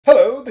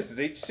this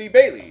is HC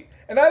Bailey,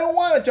 and I don't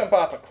want to jump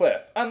off a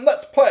cliff on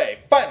Let's Play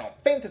Final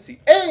Fantasy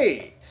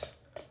VIII.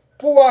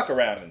 We'll walk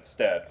around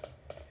instead.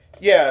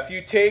 Yeah, if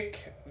you take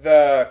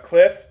the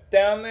cliff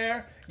down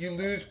there, you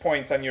lose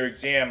points on your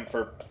exam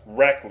for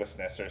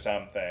recklessness or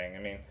something. I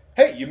mean,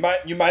 hey, you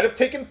might have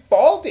taken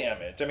fall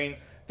damage. I mean,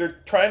 they're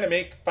trying to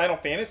make Final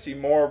Fantasy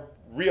more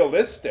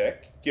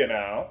realistic, you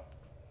know.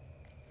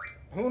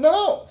 Who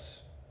knows?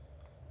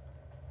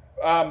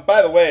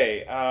 By the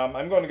way,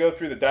 I'm going to go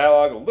through the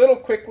dialogue a little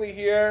quickly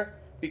here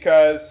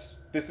because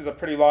this is a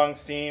pretty long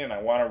scene and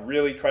I want to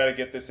really try to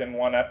get this in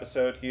one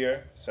episode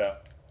here. So,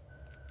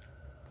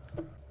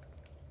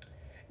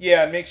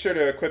 yeah, and make sure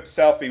to equip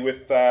Selphie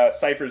with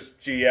Cypher's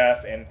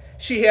GF, and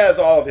she has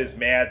all of his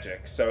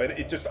magic, so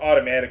it just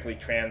automatically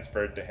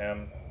transferred to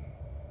him.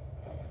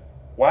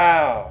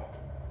 Wow,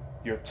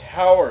 your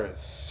tower is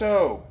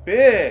so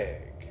big.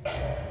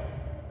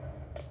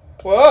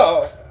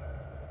 Whoa.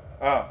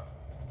 Oh.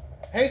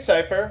 Hey,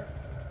 Cypher.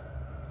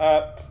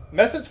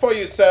 Message for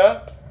you,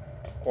 sir.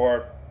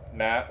 Or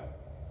not.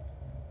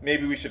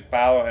 Maybe we should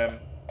follow him.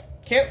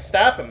 Can't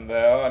stop him,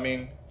 though. I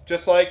mean,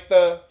 just like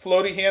the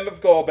floaty hand of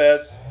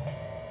Golbez.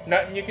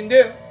 Nothing you can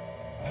do.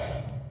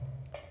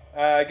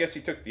 I guess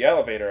he took the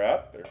elevator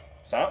up or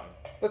something.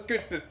 Let's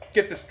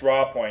get this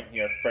draw point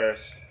here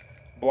first.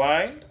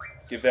 Blind.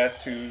 Give that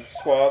to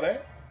Squall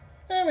there.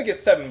 And we get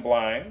 7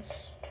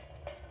 blinds.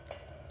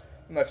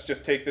 And let's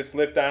just take this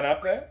lift on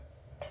up there.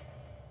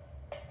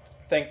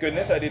 Thank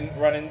goodness I didn't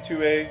run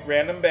into a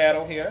random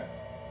battle here.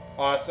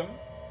 Awesome.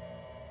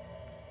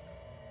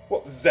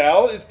 Well,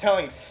 Zell is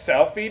telling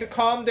Selphie to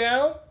calm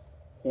down?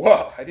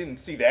 Whoa, I didn't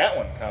see that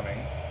one coming.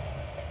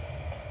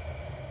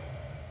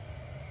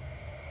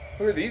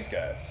 Who are these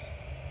guys?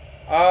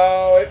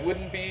 Oh, it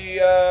wouldn't be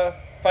a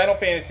Final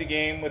Fantasy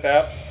game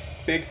without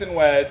Biggs and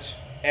Wedge.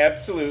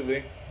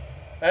 Absolutely.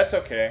 That's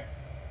okay.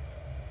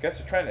 Guess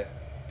they're trying to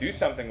do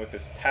something with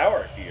this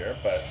tower here,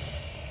 but...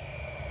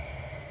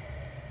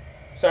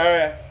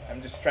 Sorry,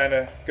 I'm just trying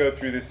to go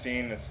through this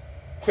scene as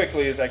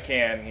quickly as I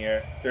can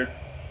here. They're,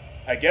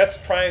 I guess,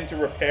 trying to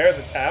repair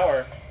the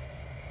tower.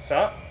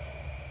 Something.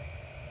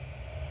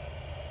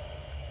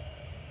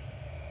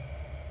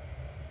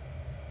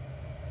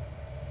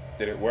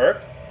 Did it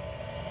work?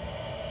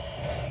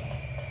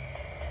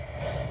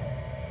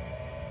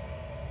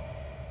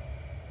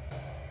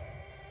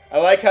 I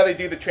like how they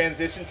do the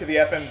transition to the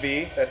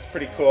FMV. That's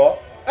pretty cool.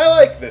 I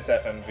like this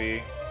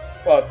FMV.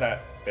 Well, it's not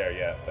there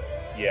yet, but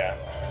yeah.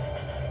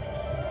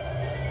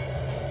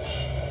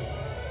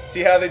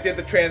 See how they did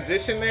the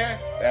transition there?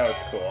 That was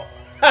cool.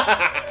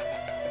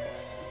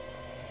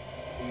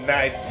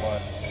 Nice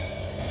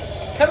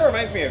one. Kind of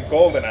reminds me of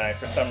GoldenEye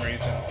for some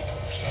reason.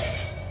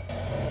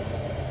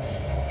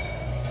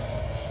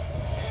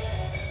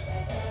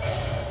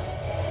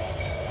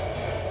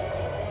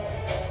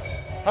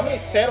 How many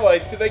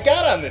satellites do they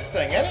got on this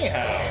thing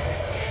anyhow?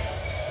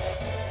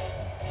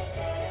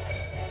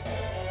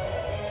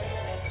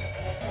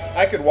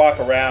 I could walk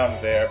around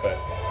there, but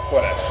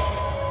whatever.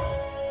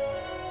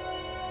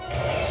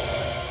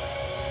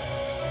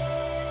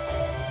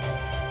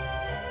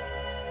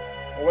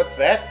 Well, what's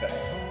that thing?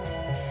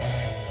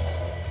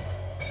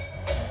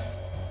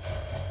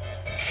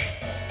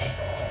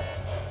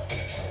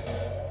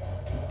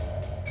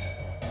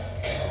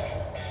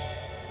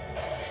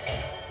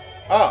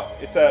 Oh,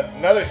 it's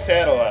another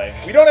satellite.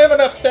 We don't have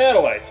enough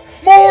satellites.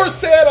 More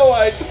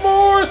satellites!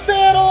 More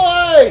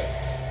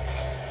satellites!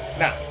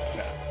 No.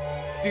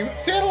 Do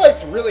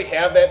satellites really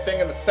have that thing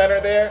in the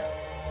center there?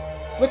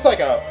 Looks like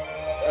a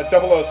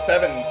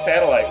 007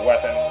 satellite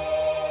weapon.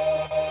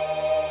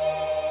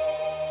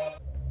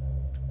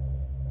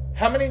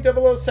 How many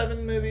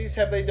 007 movies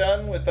have they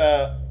done with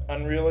a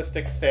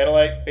unrealistic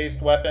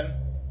satellite-based weapon?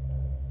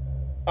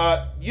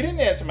 You didn't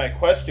answer my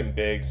question,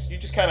 Biggs. You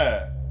just kind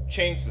of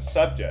changed the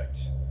subject.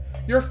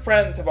 Your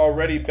friends have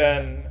already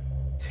been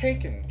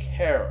taken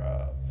care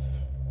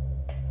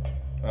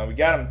of. We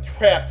got him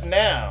trapped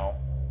now.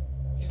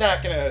 He's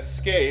not going to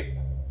escape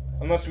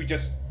unless we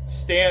just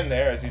stand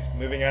there as he's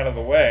moving out of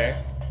the way.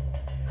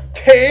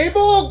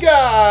 Cable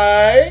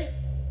guy!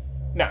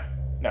 No,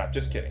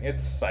 just kidding.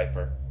 It's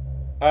Cypher.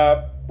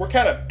 We're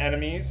kind of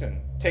enemies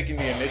and taking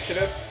the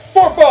initiative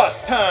for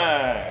boss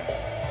time!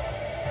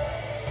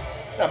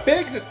 Now,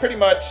 Biggs is pretty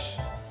much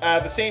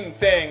the same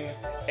thing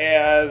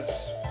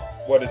as,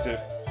 what is it?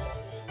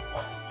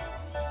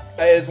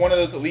 As one of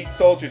those elite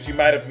soldiers you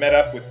might have met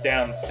up with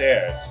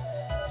downstairs.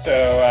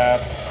 So,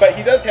 but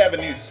he does have a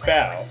new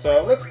spell,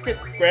 so let's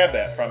grab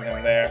that from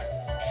him there.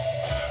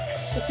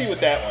 Let's see what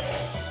that one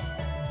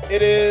is.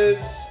 It is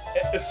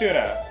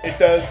Asuna. It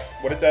does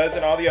what it does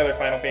in all the other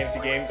Final Fantasy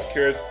games.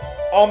 Cures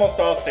almost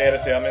all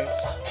status ailments.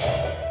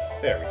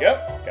 There we go.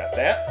 Got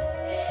that.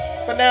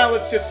 But now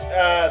let's just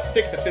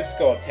stick to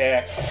physical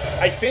attacks.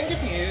 I think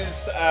if you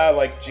use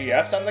like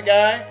GFs on the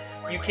guy,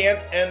 you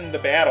can't end the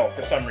battle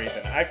for some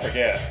reason. I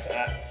forget.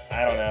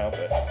 I don't know,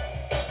 but...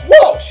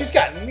 Whoa! She's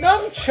got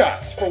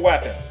nunchucks for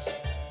weapons!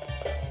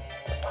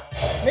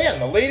 Man,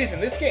 the ladies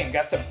in this game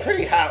got some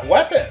pretty hot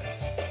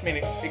weapons. I mean,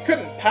 it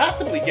couldn't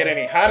possibly get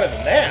any hotter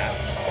than that.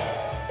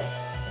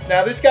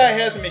 Now, this guy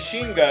has a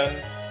machine gun.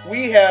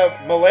 We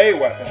have melee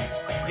weapons.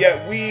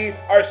 Yet we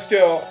are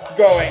still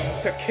going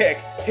to kick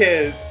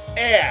his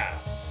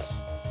ass.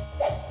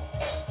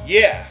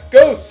 Yeah,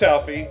 go,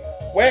 Selfie.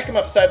 Whack him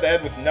upside the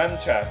head with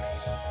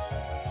nunchucks.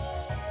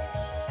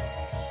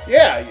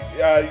 Yeah,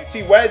 you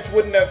see, Wedge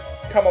wouldn't have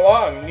come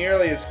along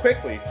nearly as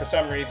quickly for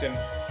some reason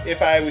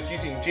if I was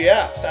using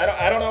GFs.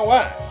 I don't know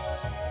why.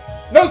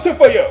 No soup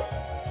for you!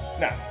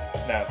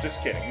 No,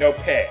 just kidding. No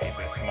pay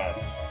this month.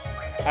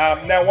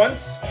 Now,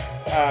 once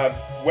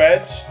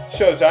Wedge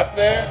shows up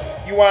there,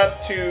 you want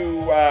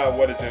to,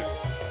 what is it?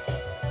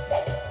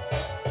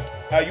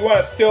 You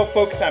want to still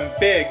focus on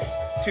Biggs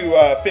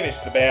to finish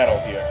the battle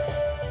here.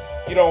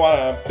 You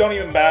don't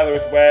even bother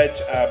with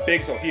Wedge.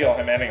 Biggs will heal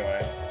him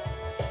anyway.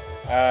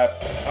 I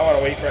want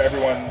to wait for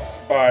everyone's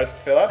bars to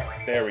fill up.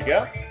 There we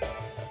go.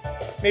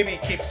 Maybe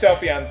keep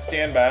Selfie on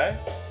standby.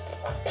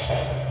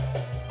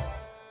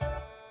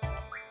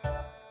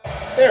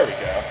 There we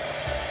go.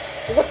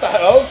 What the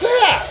hell is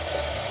that?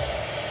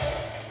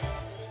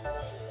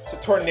 It's a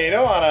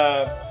tornado on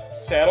a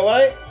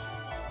satellite?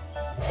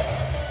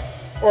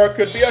 Or it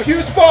could be a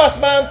huge boss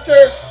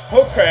monster!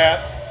 Oh crap.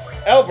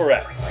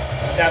 Elvaret.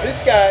 Now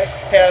this guy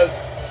has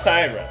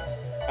Siren.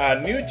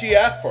 New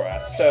GF for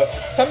us. So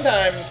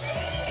sometimes,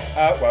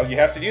 well, you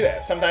have to do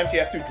that. Sometimes you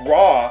have to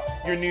draw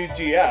your new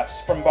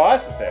GFs from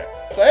bosses there.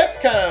 So that's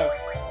kind of,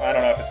 I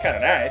don't know if it's kind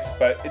of nice,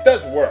 but it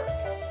does work.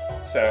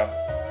 So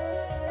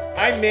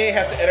I may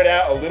have to edit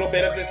out a little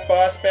bit of this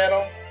boss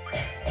battle.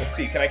 Let's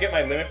see, can I get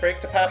my limit break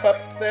to pop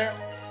up there?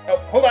 Oh,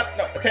 hold on,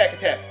 no, attack.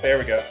 There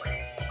we go.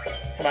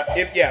 Come on,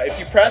 if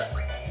you press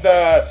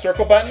the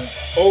circle button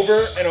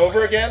over and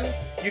over again,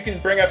 you can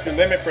bring up your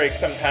limit break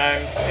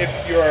sometimes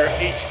if your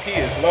HP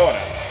is low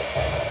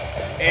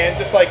enough. And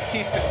just like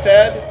Kista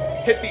said,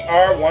 hit the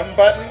R1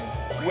 button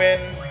when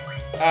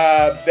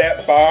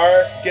that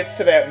bar gets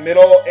to that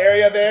middle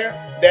area there.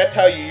 That's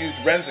how you use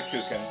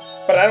Renzakuken.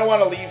 But I don't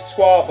want to leave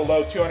Squall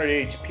below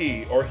 200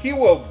 HP, or he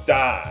will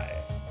die.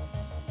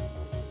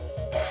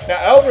 Now,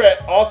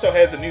 Elvaret also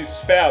has a new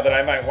spell that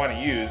I might want to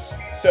use,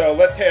 so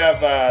let's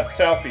have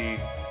Selfie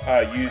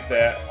use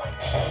that.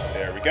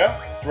 There we go.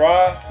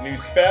 Draw, new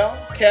spell,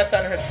 cast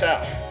on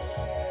herself.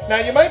 Now,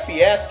 you might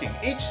be asking,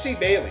 H.C.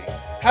 Bailey,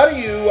 how do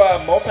you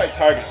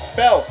multi-target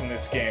spells in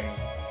this game?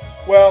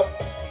 Well,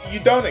 you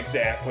don't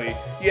exactly.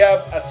 You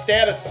have a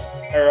status,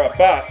 or a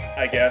buff,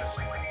 I guess,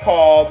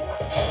 called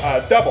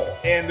double,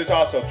 and there's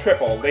also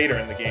triple later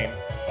in the game,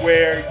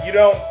 where you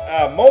don't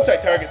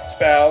multi-target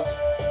spells,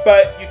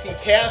 but you can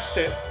cast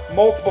it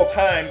multiple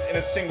times in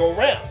a single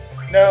round.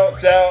 No,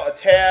 Zell,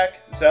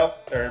 attack,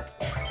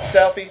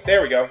 Selfie,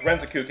 there we go,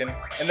 Renzakuken,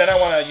 and then I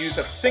want to use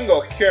a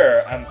single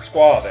cure on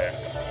Squall there.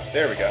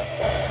 There we go.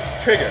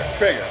 Trigger.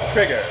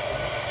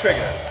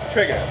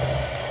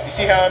 You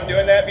see how I'm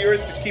doing that,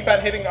 viewers? Just keep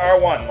on hitting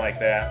R1 like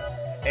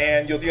that,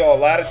 and you'll deal a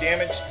lot of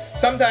damage.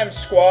 Sometimes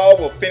Squall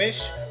will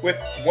finish with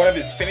one of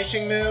his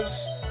finishing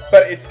moves,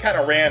 but it's kind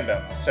of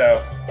random,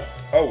 so,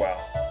 oh well.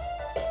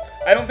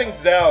 I don't think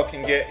Zell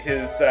can get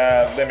his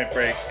limit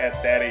break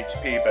at that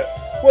HP, but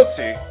we'll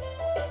see.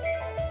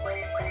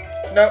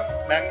 Nope,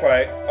 not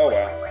quite. Oh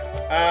well.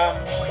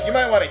 You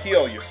might want to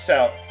heal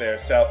yourself there,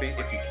 Selfie,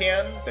 if you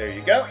can. There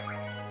you go.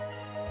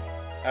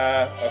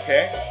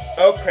 Okay.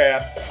 Oh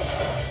crap.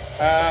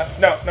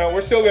 No,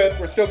 we're still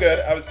good.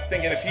 I was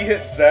thinking if he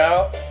hit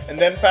Zell and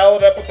then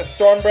followed up with a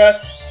Storm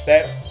Breath,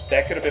 that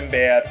could have been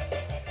bad.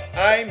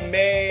 I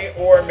may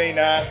or may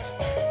not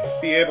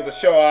be able to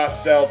show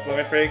off Zell's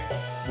limit break.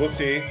 We'll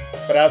see.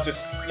 But I'll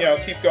just,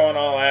 keep going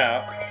all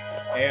out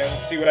and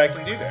see what I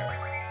can do there.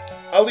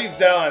 I'll leave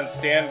Zell on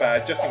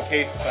standby just in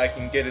case if I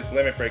can get his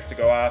limit break to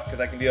go off,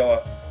 because I can deal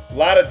a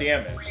lot of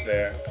damage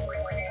there.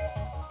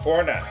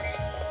 Or not.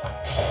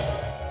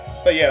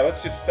 But yeah,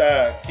 let's just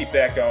keep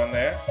that going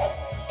there.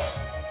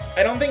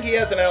 I don't think he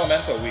has an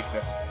elemental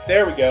weakness.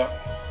 There we go.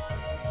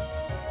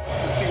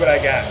 Let's see what I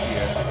got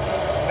here.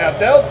 Now,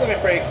 Zell's limit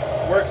break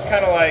works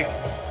kind of like,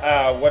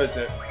 what is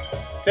it?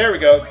 There we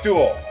go,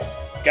 Duel.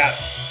 Got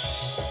it.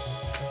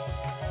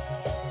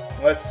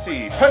 Let's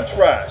see, Punch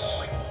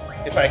Rush.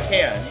 If I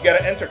can. You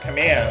gotta enter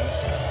commands.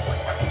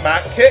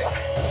 Mach Kick.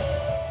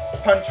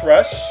 Punch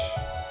Rush.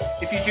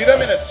 If you do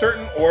them in a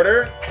certain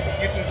order,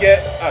 you can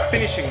get a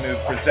finishing move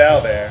for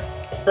Zell there.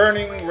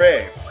 Burning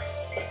Rave.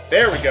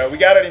 There we go. We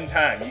got it in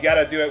time. You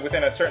gotta do it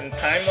within a certain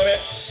time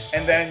limit,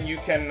 and then you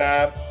can,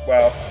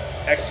 well,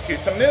 execute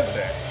some moves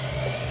there.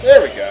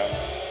 There we go.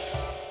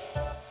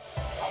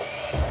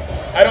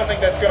 I don't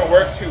think that's gonna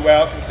work too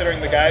well, considering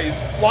the guy is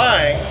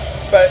flying,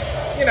 but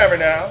you never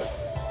know.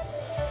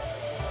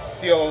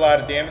 Deal a lot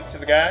of damage to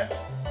the guy.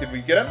 Did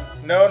we get him?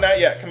 No, not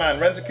yet. Come on,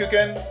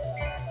 Renzakuken.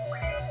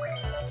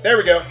 There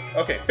we go.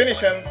 Okay, finish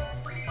him.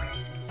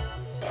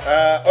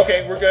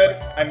 Okay, we're good.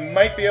 I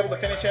might be able to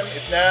finish him.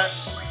 If not,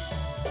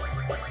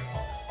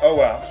 oh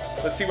well.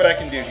 Let's see what I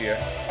can do here.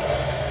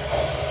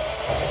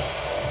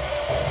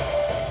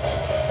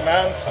 Come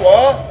on,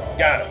 Squall.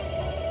 Got him.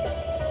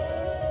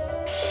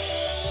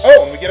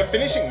 Oh, and we get a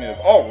finishing move.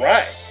 All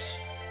right.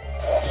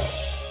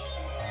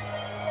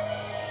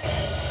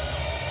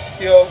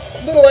 deal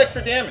a little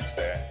extra damage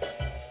there.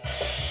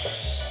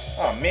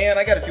 Oh man,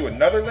 I gotta do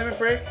another limit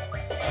break?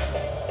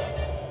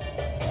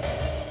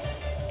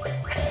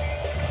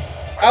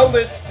 I'll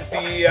list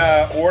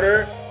the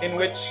order in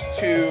which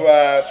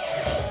to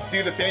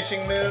do the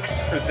finishing moves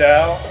for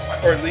Zell,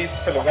 or at least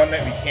for the one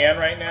that we can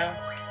right now.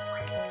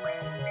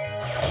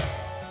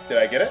 Did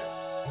I get it?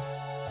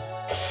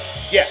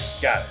 Yeah,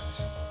 got it.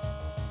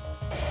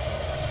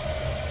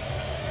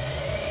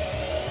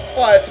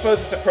 Well, I suppose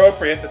it's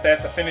appropriate that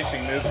that's a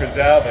finishing move for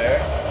Zell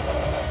there.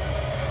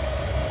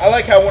 I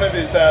like how one of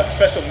his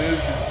special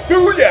moves is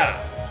Booyah!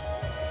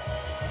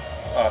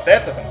 Oh, if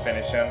that doesn't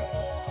finish him.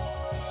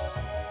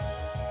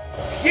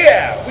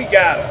 Yeah, we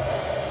got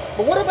him.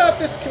 But what about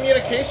this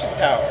communication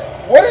tower?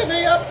 What are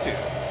they up to?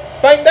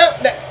 Find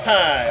out next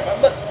time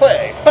on Let's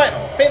Play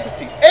Final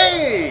Fantasy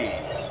VIII!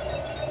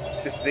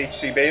 This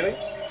is HC Bailey,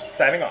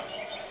 signing off.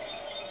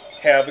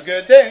 Have a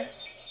good day.